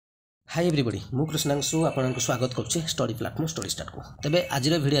Hi everybody मु कृष्णांशु आपन स्वागत करुच्चे स्टडी प्लाटफॉर्म स्टडी स्टार्ट को तेबे आज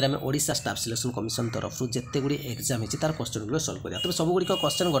भिडियो में ओडिशा स्टाफ सिलेक्शन कमिशन तरफ जिते गुड़ी एग्जाम होती तार क्वेश्चन गुड़ सल्व करिया तबे सब गुड़ी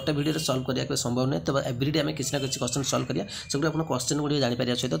क्वेश्चन गोटे वीडियो सल्व करिया संभव नहीं तबे एवरीडे आम किसी ना किसी क्वेश्चन सल्व करिया सब आप क्वेश्चन गुड़ी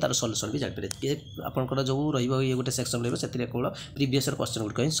जापर सहित तार सल्यूशन भी जापर आपंकर जो रही गोटे सेक्शन रही है केवल प्रीवियस क्वेश्चन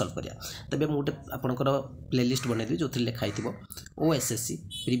गुड़ ही सल्व करिया तबे गोटे आपंकर प्लेलिस्ट बनईदेवी जो लिखाई OSSC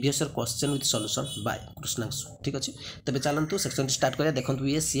previous question with solution bye कृष्णांशु ठीक अच्छे तेज चलतु सेक्शन स्टार्ट करिया देखो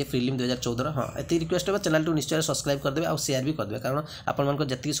ये सी प्रिलिम 2014 हाँ ये रिक्वेस्ट है चैनल टू निश्चय सब्सक्राइब करदे और शेयर भी करदे कारण आपको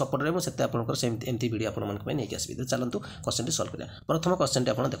जी सपोर्ट रहे मुझे एमती वीडियो आपको नहीं आसबि चलतु क्वेश्चन सल्व करिया प्रथम क्वेश्चन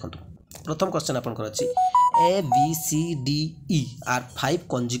आप देखो प्रथम क्वेश्चन आपंकर अच्छी A B C D E R 5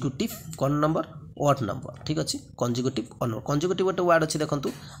 consecutive कौन नंबर ऑड नंबर ठीक अच्छे कंजिक्यूटिव कंजिक्यूटिव गोटे वर्ड अच्छी देखो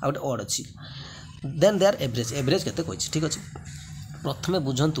आ गए ऑड अच्छी then they are average average केते कहि ठीक अच्छे प्रथमे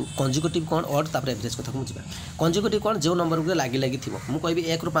बुझंतु कंजिक्यूटिव कौन ऑड तापर एवरेज कथा को बुझिबा कंजिक्यूटिव कौन जो नंबर गुरे लागी लागी थिबो मु कहबी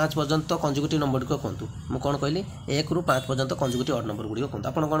 1 रु 5 पर्यंत कंजिक्यूटिव नंबर को कहतु मु कोन कहली 1 रु 5 पर्यंत कंजिक्यूटिव ऑड नंबर गुडी कहतु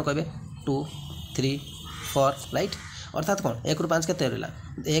आपण कोन कहबे 2 3 4 राइट अर्थात कौन 1 रु 5 केते रहला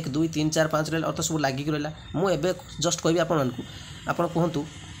 1 2 3 4 5 रहला अर्थ सब लागी रहला मु एबे जस्ट कहबी आपण मानकु आपण कहतु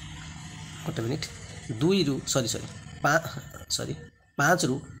गोटे मिनिट 2 रु सॉरी 5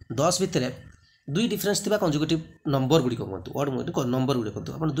 रु 10 भितर दुई डिफरेंस थिबा कंजुगेटिव नंबर गुडी कहतु ऑड नंबर गुडी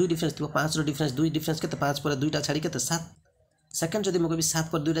कहतु अपन दुई डिफरेंस थिबा 5 रो डिफरेंस दुई डिफरेंस केते 5 पर दुईटा छाडी केते 7 सेकंड जदी म कहबी 7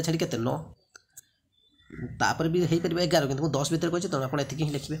 पर दुईटा छाडी केते 9 तापर भी हेई परबा 11 किंतु 10 भीतर कहछि त आपण एतिकी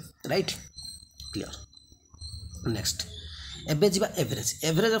ही लिखबे राइट क्लियर नेक्स्ट एबे जिबा एवरेज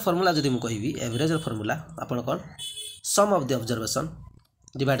एवरेज फार्मूला जदी म कहबी एवरेज फार्मूला आपण कोन सम of the observation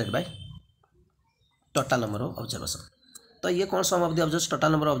divided by total number of observation तो ये कौन सम of the observation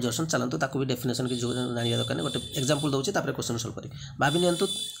total number of observation चलतु ताको भी डेफिनेशन की जो जानिया दरकार गोटे एग्जांपल दउछि तापर क्वेश्चन सॉल्व करी भाबी नियंतु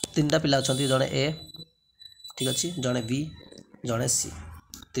तीनटा पिला अछंती जणे ए ठीक अछि जणे बी जणे सी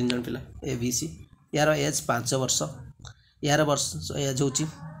तीन जण पिला ए बी सी यार एज 5 वर्ष यार वर्ष एज होछि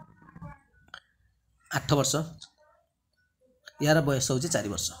 8 वर्ष यार बयस होछि 4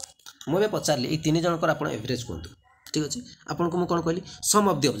 वर्ष मु बे पचारली ए तीन जनकर आपण एवरेज कोंतु ठीक अच्छे आपन को कौन कहली सम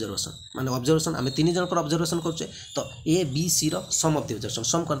ऑफ द ऑब्जर्वेशन माने ऑब्जर्वेशन आम तीन जन ऑब्जर्वेशन करछे तो A B C row some of the observation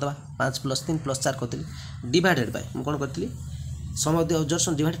सम कर दबा 5 + 3 + 4 करतली डिवाइडेड बाय मु कोन करतली सम of the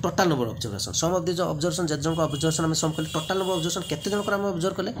observation divide total number of observation some of the observation जे जन को ऑब्जर्वेशन हम सम करले टोटल नंबर ऑफ ऑब्जर्वेशन केते जन को हम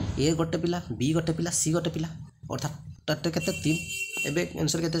ऑब्जर्व करले ए गोटे पिला बी गोटे पिला सी गोटे पिला अर्थात टोटल केते 3 एबे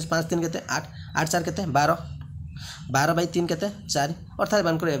आंसर केते 5 3 केते 8 8 4 केते 12 12 / 3 केते 4 अर्थात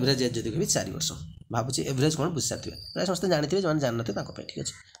बानकर एवरेज एज जदी कहबी 4 वर्ष भावुची एवरेज कौन बुझी सारे प्राय समस्त जानते जो जानते ठीक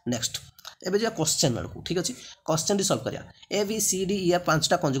अच्छे नेक्स्ट एवं जो क्वेश्चन मार्क ठीक अच्छे क्वेश्चन टी सल्व करिया A B C D E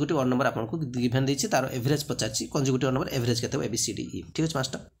 5टा conjugative odd number आपको गिवन देछि तार average पचारछि conjugative odd number average केते A B C D E ठीक अछि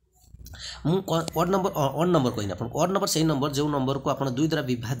 5टा मु ऑड नंबर कहिन आपन ऑड नंबर सही नंबर जो नंबर को आपन दुई द्वारा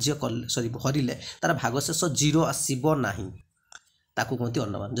विभाज्य सॉरी हरिले तार भागशेष 0 आसीबो नाही ताकू कहती ऑड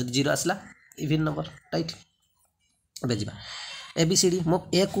नंबर जदि 0 आसला even number right बेजिबा A B C D मो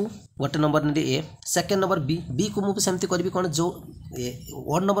ए को गोटे नंबर ने ए सेकेंड नंबर बी बी को मुझे सेमती करी कौन जो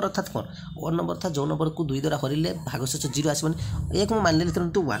ऑड नंबर अर्थात कौन ऑड नंबर था जो नंबर को दुई द्वारा हरिले भागशेष 0 आसबनी एक मुझे मान लेते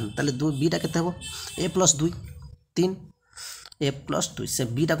टू 1 ताले बीटा केते हबो ए + 2 3 ए + 2 से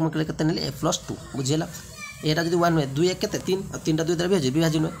बीटा को मुझे केते नेले ए + 2 बुझिला एटा जदी 1 हुए 2 1 केते 3 और 3टा 2 द्वारा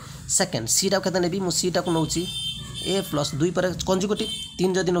विभाजन हुए सेकेंड सी टा केते नेबी मु सी टा को नउची ए + 2 पर कंजुगेटिव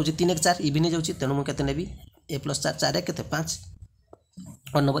 3 जदी नउची 3 1 4 इवन जाउची तेनु मु केते नेबी ए + 4 4 केते 5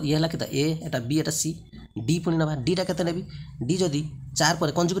 और नंबर ये है ए एटा बी एटा सी डी पुणी ना डी टा केते नेबी डी जदी 4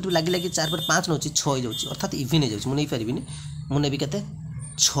 पर कंजुगेटिव लागी लागी 4 पर 5 नउची 6 हो जाउची अर्थात इवन हो जाउची मु नै परिबिनी मु नेबी केते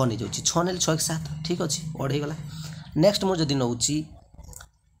 6 नै जाउची 6 नेले 6 7 ठीक अछि ओड हे गला नेक्स्ट मु जदी नउची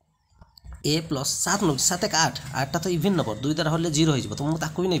ए + 7 नउची 7 1 8 8 टा तो इवन नंबर दुई द्वारा हले 0 हो जिवो तो मु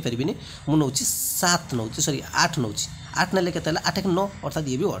ताको भी नै परिबिनी मु नउची 7 नउची सॉरी 8 नउची 8 नेले केते हला 8 1 9 अर्थात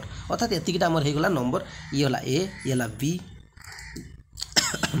ये भी ओड अर्थात एतिकिटा हमर हे गला नंबर ये हला ए ये हला बी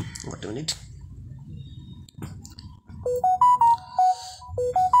Wait a minute.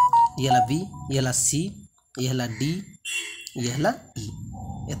 ये ला बी ये ला सी ये ला डी ये ला ई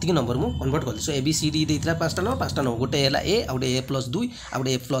एतिक नंबर मु कन्वर्ट कर सो A B C D देइतरा 5टा number गोटे हला ए आ गोटे ए + 2 आ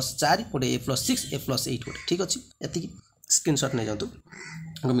गोटे ए + 4 गोटे ए + 6 ए + 8 गोटे ठीक अछि एतिक स्क्रीनशॉट नै जानतु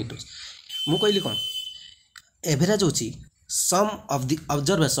मिटो मु कहली कोन एवरेज होची सम of the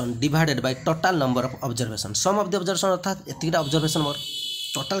observation divided by total number of observation some of the observation अर्थात एतिकटा ऑब्जर्वेशन मोर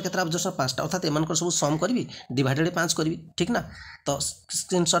टोटल केतरा ऑब्जर्वेशन 5टा अर्थात एमानकर सब सम करबी डिवाइडेड 5 करबी ठीक ना तो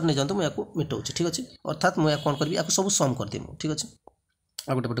स्क्रीनशॉट नै जानतु मु याको मिटौछि ठीक अछि अर्थात मु या कोन करबी याको सब सम कर देमु ठीक अछि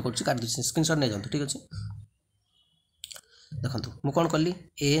आ गोटे पटे करछि काट दिछि स्क्रीनशॉट नै जानतु ठीक अछि देखंतु मु कोन करली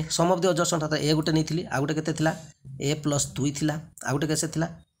ए सम ऑफ द ऑब्जर्वेशन अर्थात ए गोटे नै थिली आ गोटे केते थिला ए + 2 थिला आ गोटे केसे थिला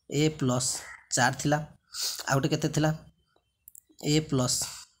ए प्लस 4 थिला आ गोटे केते थिला ए प्लस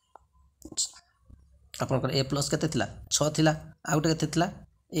आपनकर ए प्लस केते थिला 6 थिला आ गोटे केते थिला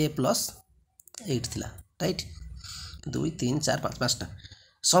ए प्लस 8 थिला right 2 3 4 5 5टा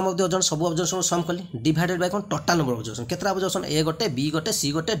some of the observation सब ऑब्जर्वेशन सम कली divided by cone total number observation केतरा observation ए गोटे बी गोटे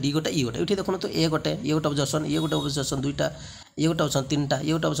सी गोटे डी गोटे ई गोटे एठी देखुन तो ए गोटे ये गोटे ऑब्जर्वेशन दुईटा ये गोटे ऑब्जर्वेशन तीनटा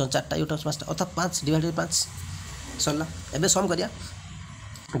ये गोटे ऑब्जर्वेशन चारटा ये गोटे पांचटा अर्थात 5 डिवाइडेड 5 सरला एबे सम करिया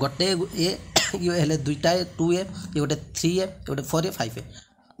गोटे ए ये हेले दुईटा 2a ये गोटे 3a ये गोटे 4a 5a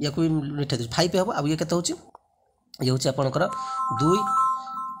या को मिठा 5 हेबो अब ये केते होची ये होची आपनकर 2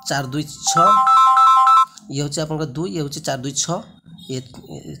 4 2 6 ये होची आपनकर 2 ये होची 4 2 6 ये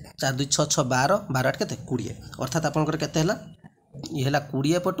 4 2 6 6 12 12 8 केते 20 अर्थात आपनकर केते हला ये हला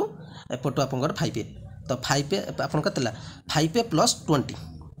 20 पटु एपटु आपनकर 5a तो 5a आपन केतेला 5a plus 20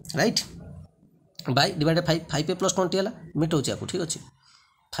 right by divided 5a plus 20 हला मिट होची आकु ठीक अछि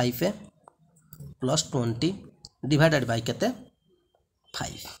 5a प्लस 20 डिवाइडेड बाय केते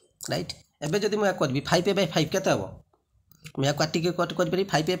 5 राइट एबे जदि म करबी 5a बाय 5 केते हबो म या काटी के कट कर परी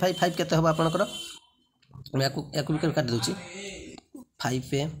 5a बाय 5 केते हबो आपनकर म याकु भी काट दोची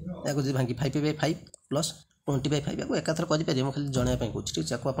 5a याकु जदि भांगी 5a बाय 5 प्लस 20 बाय 5 याकु एकाथर करि पारि म खाली जणे पय कहू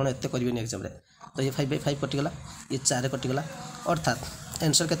ठीक याकु आपण एते करबेनी एग्जाम रे तो ये 5 बाय 5 कटि गला ये 4 कटि गला अर्थात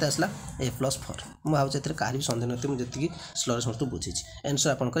आंसर केते आसला a + 4 म भाव जेतरे कारी भी संदेह नते म जति स्लो रे समस्त बुझी छी आंसर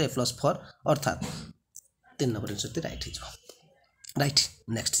आपण कर a + 4 अर्थात 3 नंबर आंसर ते राइट हिजो राइट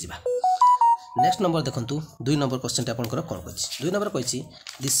नेक्स्ट जिबा नेक्स्ट नंबर देखंतु 2 नंबर क्वेश्चन ते आपण कर कोन कहछि 2 number कहछि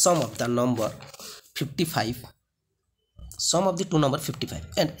the some of the number 55 sum of the two number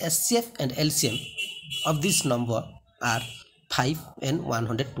 55 and SCF and LCM of this number are 5 and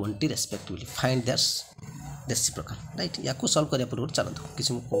 120 respectively find their reciprocal right याको solve करिया पूर्व चलंतु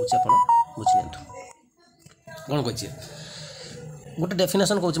किछि म कहूछि आपण बुझि लेंतु कोन कहछि गोटे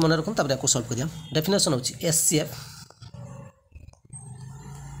डेफिनेशन कहूछि मन रखन तबरे याको सॉल्व करिया डेफिनेशन होछि SCF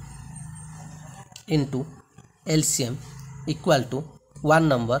into LCM equal to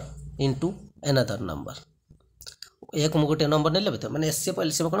one number into another number एक मु गोटे नंबर नै लेबे त माने एससीएफ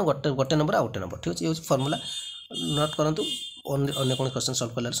एलसीएम कोन गोटे नंबर आ गोटे नंबर ठीक अछि ये फार्मूला नोट करंतु अन्य कोन क्वेश्चन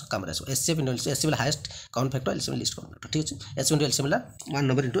सॉल्व करला काम रे SCF into SCF highest count factor LCM least count factor ठीक अछि एससीएफ इनटू एलसीएम ला one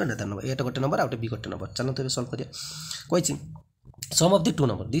number into another number एटा गोटे नंबर आ गोटे बी गोटे नंबर चलो तो सॉल्व करिया कहछि सम of the two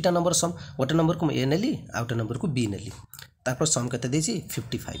number दीटा number सम गोटे नंबर को ए नेली आ गोटे नंबर को बी नेली तापर सम केते देछि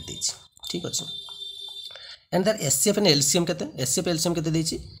 55 देछि ठीक अछि and there SCF and LCM केते एससीएफ एलसीएम केते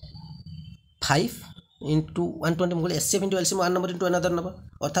देछि 5 into 120 Mughal e SCF into LCM one number into another number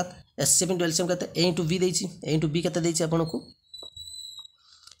अर्थात SCF into LCM कहते A into B देछि A into B कहते देछि आपन को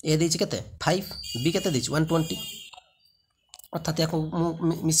A देछि कहते 5 B कहते देछि 120 अर्थात याको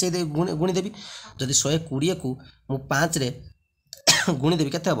मिसे दे गुणी देबी जदि 120 को मु 5 रे गुणी देबी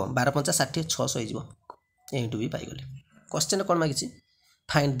कहते हबो 12 5 60 600 हो जिवो A into B पाई गेली question cone मागिछि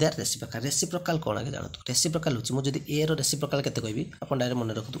find there reciprocal कोन आगे जानतो रेसिप्रोकल होछि मु जदि A रो रेसिप्रोकल केते कहबी अपन डायरेक्ट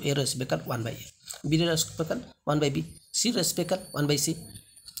मन रखतु A row reciprocal 1/A B row reciprocal 1/B C reciprocal 1/C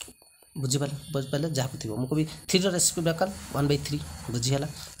बुझि पाले जा थिबो मु कहबी 3 रो रेसिप्रोकल 1/3 बुझि हला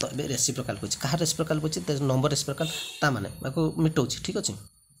तो बे रेसिप्रोकल होछि कहा रेसिप्रोकल होछि ते नंबर रेसिप्रोकल ता माने माको मिटौछि ठीक अछि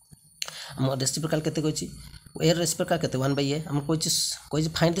हम रेसिप्रोकल केते कहछि A रो रेसिप्रोकल केते 1/A हम कहछि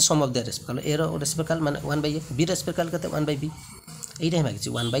find the some of the reciprocal A row reciprocal माने 1/A B रेसिप्रोकल केते 1/B एटा हम मागिछि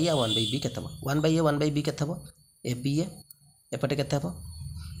 1/A 1/B केते हबो 1/A 1/B केते हबो ABA एपटे केते हबो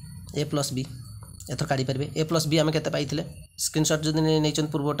A + B एथर काढी परबे A + B हम केते पाइथिले स्क्रीनशॉट जदि नेचन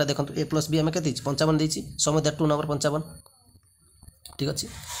पूर्वटा देखंतु A + B हम केते 55 देछि सम दैट टू नंबर 55 ठीक अछि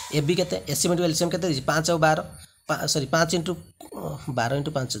AB केते SCM into LCM केते देछि 5 और 12 सॉरी 5 into 12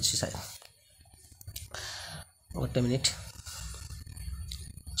 into 5 अछि शायद ओटे मिनिट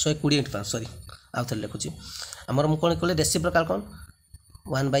 120 into 5 सॉरी आउ थले लिखुछि हमर मु कोन कहले रेसिप्रोकल कोन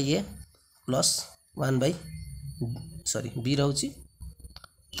 1/A प्लस 1/B रहउछि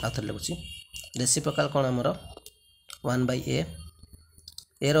आ थले लिखुछि रेसिप्रोकल कोन हमर 1/A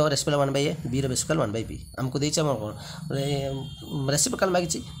A row reciprocal 1/A B row reciprocal 1/B हमको देछि हमर कोन रेसिप्रोकल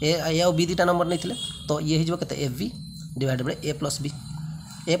मागिछि A और B दीटा नंबर नैथिले तो ये हिजबो केते AB divided by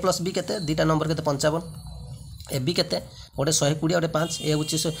A + B केते दीटा नंबर केते 55 AB केते ओटे 120 ओटे 5 A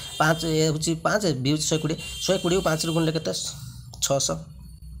होछि 5 A होछि 5 B होछि 120 को 5 रो गुणले केते 600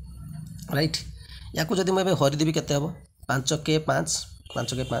 राइट याकू जदि मैं हरि देबी केते हबो 5 के 5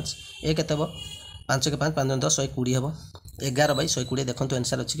 ए केते हबो 5 के 5 5 10 120 हबो 11 बाय 120 देखंतु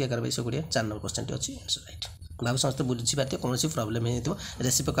आंसर अछि 11 बाय 120 4 नंबर क्वेश्चन अछि आंसर राइट बाबू समस्त बुझि पाते कोनोसी प्रॉब्लम हे हेतु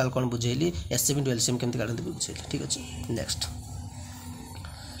रेसिप्रोकल कोन बुझेली SCF into LCM केमति काढंती बुझेली ठीक अछि नेक्स्ट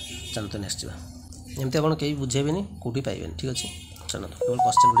चलो तो नेक्स्ट जा एमते आपण केही बुझेबेनी कोठी पाइबेनी ठीक अछि चलो केवल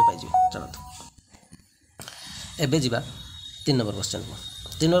क्वेश्चन गुटे पाइज चलो एबे जीवा 3 नंबर क्वेश्चन को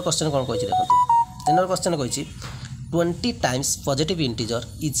 3 नंबर क्वेश्चन कौन कही देखो 3 नंबर क्वेश्चन कही 20 times positive integer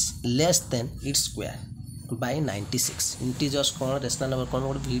is less than its square by 96 integers कौन रेशनल नंबर कौन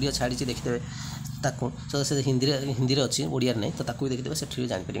गोटे वीडियो छाड़ी देखिदेवे ताकू तो से हिंदी रे अच्छी ओडिया नहीं तो ताकू भी देखिदेवे से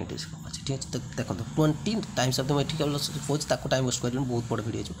जानपर इंटीजर कौन अच्छे ठीक है तो देखो 20 टाइम्स ऑफ मुझे केवल कौच ताकू टाइम वेस्ट कर बहुत बड़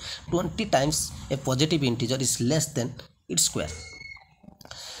video 20 times A positive integer is less than its square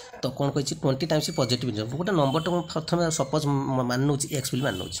तो कौन कही 20 टाइम्स पॉजिटिव इंटीजर गोटे नंबर तो प्रथम सपोज मान नौ एक्स बोली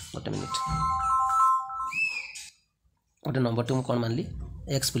मान नौ गोटे मिनिट गोटे नंबर टू कौन मानली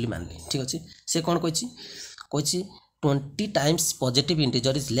एक्स बोली मानली ठीक अच्छे से कौन कही 20 times positive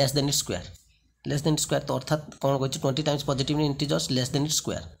integer is less than its square तो अर्थात कौन कही 20 times positive integers less than its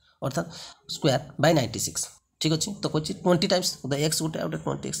square अर्थात स्क्वायर बाय 96 ठीक अच्छे तो कही 20 टाइम्स एक्स गोटे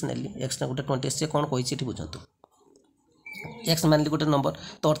 20 एक्स नेली एक्स गोटे 20 से कौन कही ये बुझंतु एक्स मानली गोटे नंबर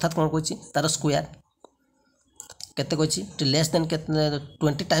तो अर्थात कौन कही तार स्क्वायर केते कही लेस देन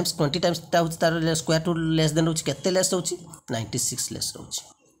 20 टाइम्स तार स्क्वायर टू लेस देन रोचे केते लेस रोचे 96 लेस रोचे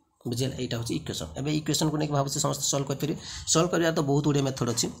बुझे यहाँ हूँ इक्वेशन एवं इक्वेशन को लेकिन भावुँ समस्त सल्व कर सल्व कर तो बहुत गुड़े मेथड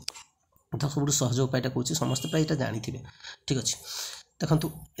अच्छी तो सब सहज उपायटा कौन समस्त प्राय यहाँ जानी ठीक अच्छे देखो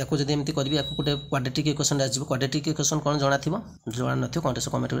या जब एमती करी या गोटे क्वाड्रेटिक इक्वेशन आसो क्वाड्रेटिक इक्वेशन कौन जाना थी जाना न कमेंट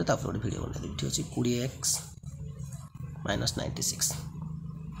कमेंट करें गोटे वीडियो बनैदेवी ठीक अच्छे 20x माइनस 96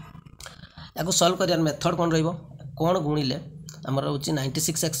 या सल्व कर मेथड कौन रौन गुणिले आमर हूँ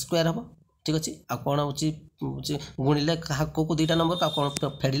 96x स्क्वायर हम ठीक अच्छे आ कौन हूँ गुणिले को दुईटा नंबर कौन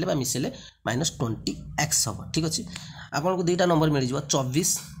फेड़िले मिसेले -20x हम ठीक अच्छे आपन को दुईटा नंबर मिल जाए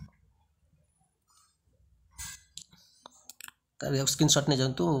 24 स्क्रीनशॉट नहीं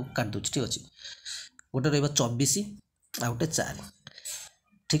जातु काट दूँ ठीक अच्छे गोटे रहा 24 आ गोटे 4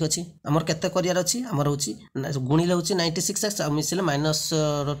 ठीक अच्छे आमर केते करियार अच्छी आमर हूँ गुणिले हूँ 96x आ मिसेले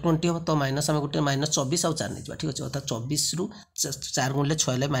 -20 हम तो माइनस आम गोटे -24 आउ 4 नहीं ठीक अच्छे अर्थात 24 रु 4 गुणिले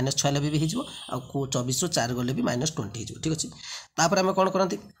 6 -6 भी हो 24 रु 4 गले भी -20 हो ठीक अच्छे तापर आम कौन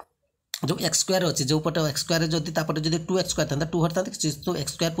करती जो एक्स स्क्वायर अच्छे जो पटे एक्स स्क्वायर जदि 2x स्क्वायर था 2 हरता तो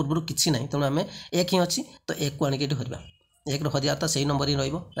एक्स स्क्वायर पूर्व किसी ना तेणु आम 1 ही अच्छी तो 1 को आनिक हरवा 1 हरियार तो सही नंबर ही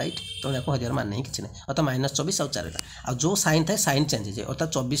रईट तेणु आपको हरियार मान नहीं किसी ना अर्थात -24 आउ 4 आ जो साइन थाए साइन चेंज हो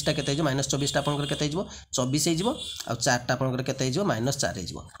अर्थात 24टा के -24 आपंकर के 24 हो 4टा आपंकर के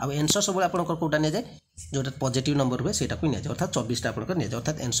 -4 हो आंसर सब आपंकर कौटा नि जाए जो पॉजिटिव नंबर हुए से नहीं अर्थात 24टा आपंकर नि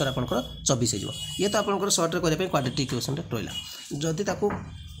अर्थात आंसर आपंकर 24 हो ये तो आपंकर सर्ट करने क्वाड्रेटिक इक्वेशन रहा जदि ताकू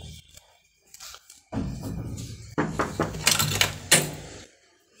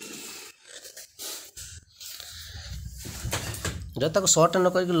जब तक सर्ट न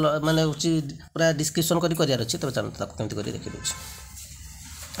कर माने पूरा डिस्क्रिप्शन करी करार अच्छी तब चलते कमी कर देखी दूसरी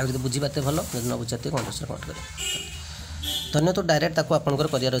आगे बुझी पाते भल न बुझाते कमेंट कर धन्य तो डायरेक्ट ताको आपनकर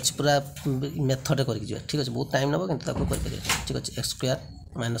करार अच्छी पूरा मेथड करके जी ठीक अच्छे बहुत टाइम नब कि ठीक अच्छे एक्स स्क्वायर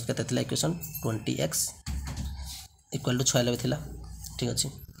माइनस के इक्वेशन 20x इक्वल टू 6 थी ठीक अच्छे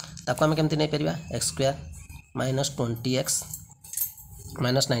ताको आम केमती नहीं पार एक्स स्क्वायर -20x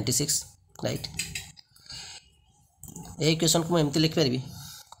 -96 राइट ये इक्वेशन को मुझे लिखिपारि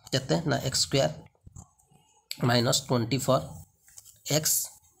केते ना x square -24x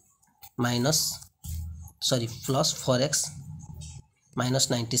plus 4x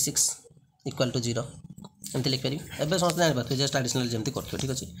 -96 equal to 0 एमती लिखिपारि एवं समस्त जान पारे जस्ट एडिशनल जमी कर ठीक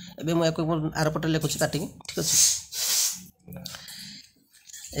अच्छे एवं मुझे आर पटे लिखुची काटिकी ठीक अच्छे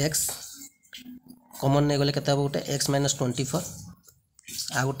एक्स कमन नहीं गले केते गोटे x -24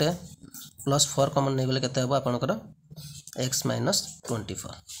 आ गोटे +4 कमन नहीं गले केते आपणकर x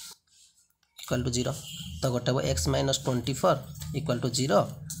 -24 इक्वल टू 0 तो गोटे x -24 इक्वल टू 0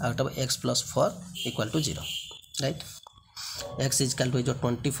 आ गोटे x + 4 equal to 0 right x equal to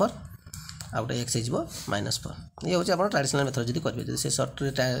 24 आ गोटे x -4 ये हूँ आप ट्रेडिशनल मेथड जब करेंगे से सर्ट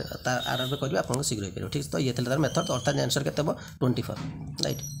आरंभ करेंगे आपको शीघ्र हो ठीक तो ये तार मेथड अर्थात आंसर के 24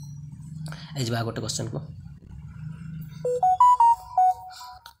 राइट ये गोटे क्वेश्चन को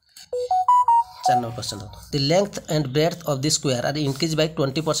 4 number question the length and breadth of the square are increase by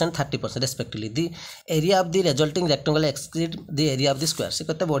 20% 30% respectively the area of the resulting rectangle exceed the area of the square से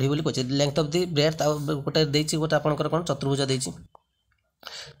कते बढ़ी बोली कहै लेंथ ऑफ द ब्रेड्थ गोटे देछि गोटे आपनकर कोन चतुर्भुज देछि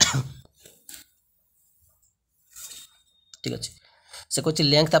ठीक अच्छे से कहछि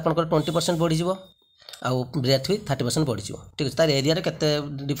लेंथ आपनकर 20% बढ़ी जीवो आ ब्रेथ भी 30% बढ़ी जीवो ठीक अच्छे तार एरिया रे केते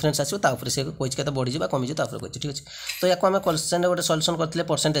डिफरेंस आसीबो ता ऊपर से कहछि केते बढ़ी जीवो कमी जीवो ता ऊपर कहछि ठीक अच्छे तो याको हम क्वेश्चन रे गोटे सॉल्यूशन करथिले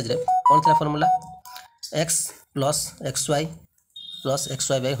परसेंटेज रे कोन थला फार्मूला x + xy +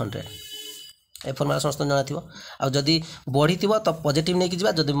 xy/100 ए फर्मुला समस्त जाना थी आदि बढ़ी थी तो पॉजिटिव नहीं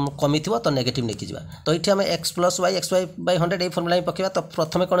जा जब कमी थी तो नेगेटिव नहीं जा तो ये आम x plus Y x Y by 100 ये फर्मुला ही पकेवा तो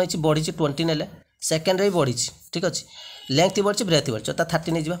प्रथम कौन हो बढ़ी 20 ने सेकेंड भी बढ़ी ठीक अच्छे लेंथ बढ़ी ब्रेथ बढ़ी तो 30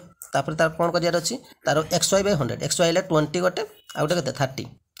 नहीं जापर तार कौन कर अच्छी तार x Y by 100 x Y 20 गोटे आ गए के 30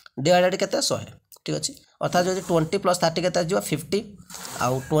 डिवाइडेड के 100 ठीक अच्छे अर्थात जो 20 प्लस 30 के 50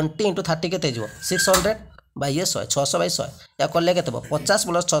 आउ 20 इंटू 30 के 600 बाई 100 600 बाई 100 या कले के 50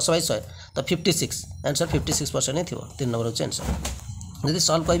 प्लस 600 बाई 100 तो 56 आंसर 56% ही थी 3 नंबर हो आंसर जब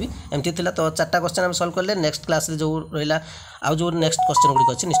सल्व करी एमती थी तो 4टा क्वेश्चन आम सल्व कले नेक्स्ट क्लास जो रहा आउ जो नेक्स्ट क्वेश्चन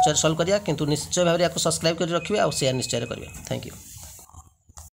गुड़िक अच्छे निश्चय सल्व करिया किंतु निश्चय भाव में सब्सक्राइब कर रखिए और शेयर निश्चय करिए थैंक यू।